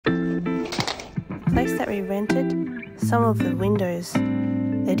place that we rented, some of the windows,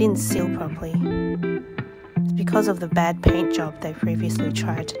 they didn't seal properly. It's because of the bad paint job they previously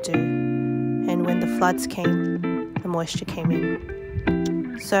tried to do. And when the floods came, the moisture came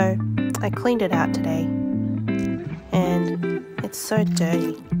in. So I cleaned it out today, and it's so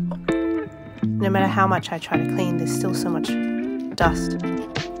dirty. No matter how much I try to clean, there's still so much dust.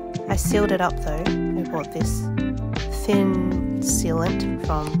 I sealed it up though. I bought this thin sealant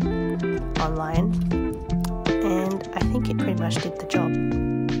from online, and I think it pretty much did the job.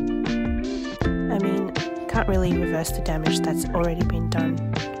 I mean, can't really reverse the damage that's already been done,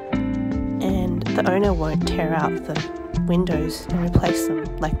 and the owner won't tear out the windows and replace them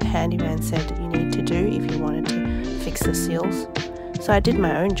like the handyman said you need to do if you wanted to fix the seals. So I did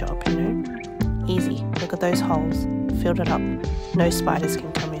my own job, you know. Easy. Look at those holes. Filled it up. No spiders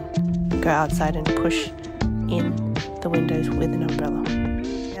can come in. Go outside and push in the windows with an umbrella.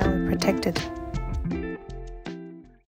 Now we're protected.